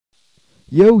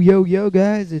Yo, yo, yo,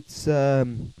 guys! It's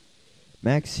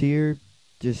Max here.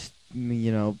 Just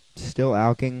still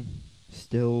alking,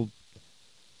 still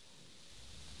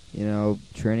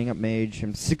training up mage.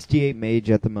 I'm 68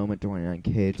 mage at the moment,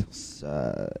 29k till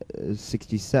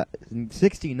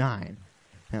 69,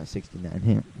 not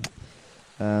 69.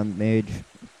 Mage.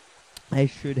 I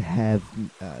should have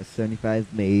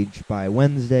 75 mage by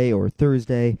Wednesday or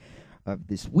Thursday of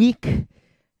this week,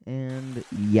 and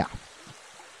yeah.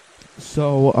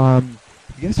 So,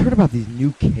 you guys heard about these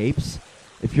new capes?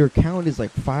 If your account is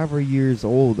like 5 years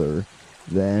older,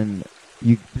 then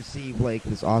you receive like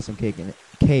this awesome cape.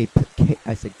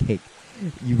 I said cake.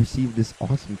 You receive this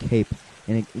awesome cape,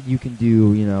 and you can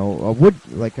do a wood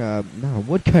not a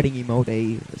wood cutting emote,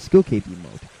 a skill cape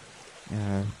emote.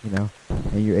 And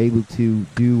you're able to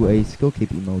do a skill cape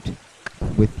emote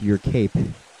with your cape.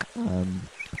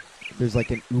 There's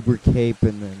like an Uber cape,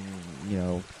 and then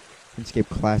RuneScape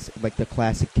Classic, like the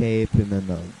Classic cape, and then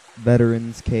the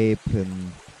Veterans cape,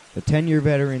 and the 10-year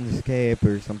Veterans cape,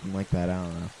 or something like that. I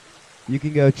don't know. You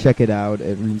can go check it out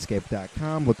at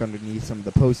RuneScape.com. Look underneath some of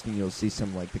the posting. You'll see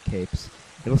some like the capes.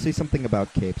 It'll say something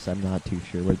about capes. I'm not too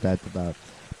sure what that's about.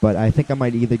 But I think I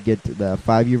might either get the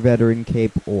 5-year Veteran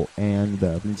cape and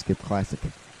the RuneScape Classic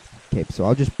cape. So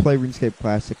I'll just play RuneScape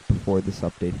Classic before this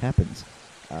update happens.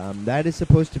 That is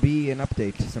supposed to be an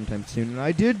update sometime soon, and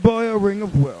I did buy a Ring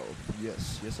of Wealth.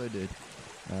 Yes, I did.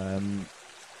 I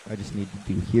just need to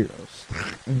do heroes.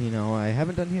 I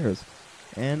haven't done heroes.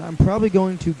 And I'm probably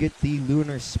going to get the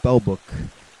Lunar Spellbook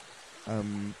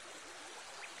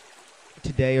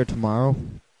today or tomorrow.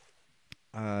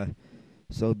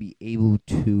 So I'll be able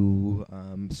to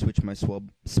switch my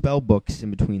spell books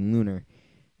in between Lunar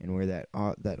and wear that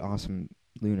awesome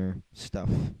Lunar stuff.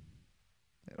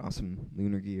 That awesome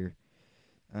Lunar gear.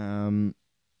 But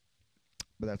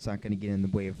that's not going to get in the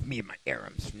way of me and my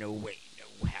Arams. No way, no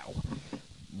how.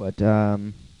 But,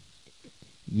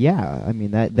 yeah, I mean,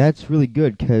 that's really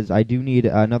good, because I do need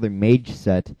another mage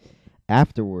set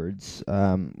afterwards.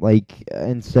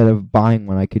 Instead of buying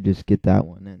one, I could just get that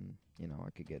one, and,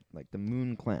 I could get, like, the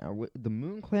Moon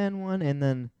Clan one, and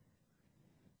then,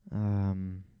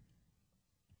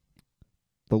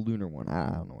 the Lunar one.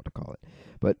 I don't know what to call it.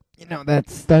 But,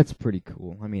 that's pretty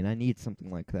cool. I mean, I need something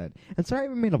like that. And sorry I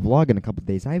haven't made a vlog in a couple of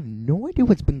days. I have no idea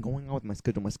what's been going on with my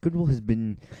schedule. My schedule has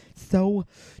been so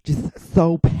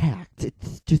packed.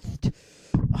 It's just,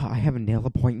 I have a nail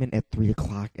appointment at 3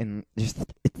 o'clock, and just,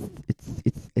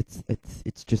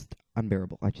 it's just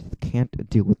unbearable. I just can't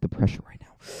deal with the pressure right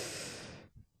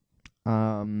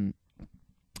now.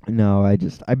 No,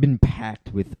 I've been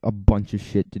packed with a bunch of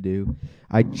shit to do.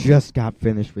 I just got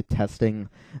finished with testing,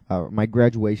 my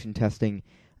graduation testing.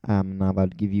 I'm not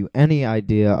allowed to give you any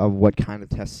idea of what kind of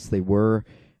tests they were.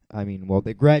 I mean, well,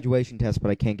 they're graduation tests, but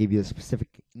I can't give you the specific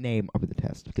name of the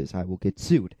test because I will get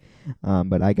sued.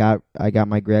 But I got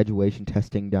my graduation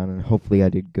testing done, and hopefully I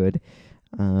did good.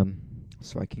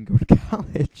 So I can go to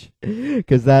college,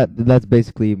 because that's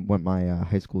basically what my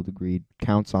high school degree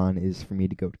counts on, is for me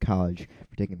to go to college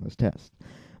for taking those tests.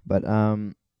 But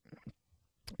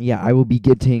yeah, I will be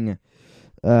getting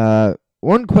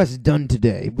one quest done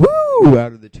today. Woo!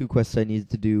 Out of the 2 quests I need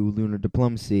to do Lunar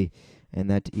Diplomacy, and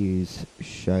that is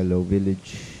Shiloh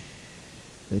Village,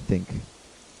 I think.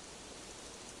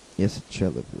 Yes, it's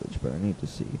Shiloh Village, but I need to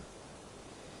see.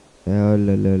 Lunar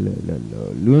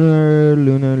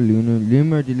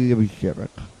delivery.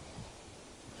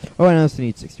 Oh, I also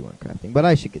need 61 crafting, but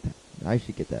I should get that. I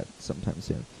should get that sometime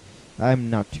soon. I'm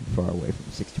not too far away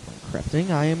from 61 crafting.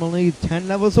 I am only 10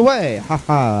 levels away.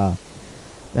 Haha.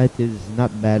 That is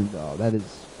not bad at all. That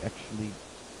is actually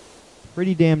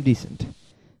pretty damn decent.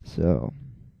 So,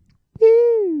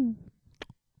 woo.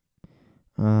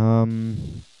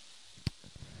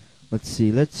 Let's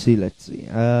see.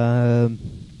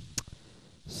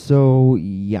 So,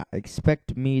 yeah,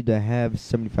 expect me to have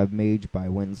 75 mage by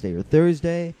Wednesday or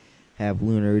Thursday, have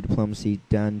Lunar Diplomacy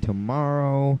done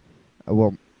tomorrow.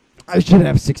 Well, I should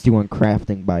have 61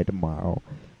 crafting by tomorrow,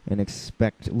 and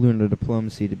expect Lunar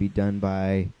Diplomacy to be done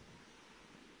by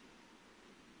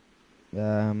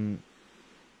Monday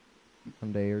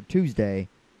or Tuesday,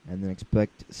 and then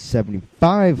expect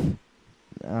 75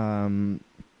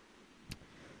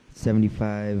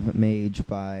 mage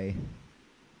by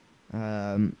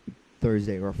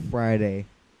Thursday or Friday,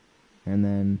 and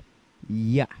then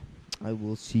yeah, I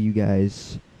will see you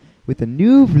guys with a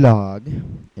new vlog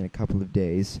in a couple of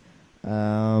days.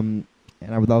 And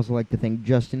I would also like to thank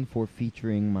Justin for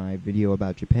featuring my video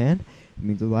about Japan. It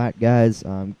means a lot, guys.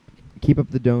 Keep up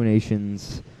the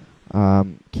donations.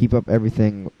 Keep up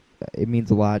everything. It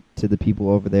means a lot to the people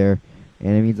over there.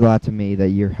 and it means a lot to me that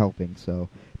you're helping. So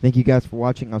thank you guys for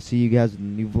watching. I'll see you guys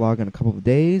in the new vlog in a couple of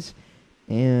days,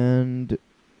 and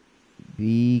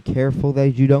be careful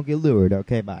that you don't get lured.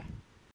 Okay, bye.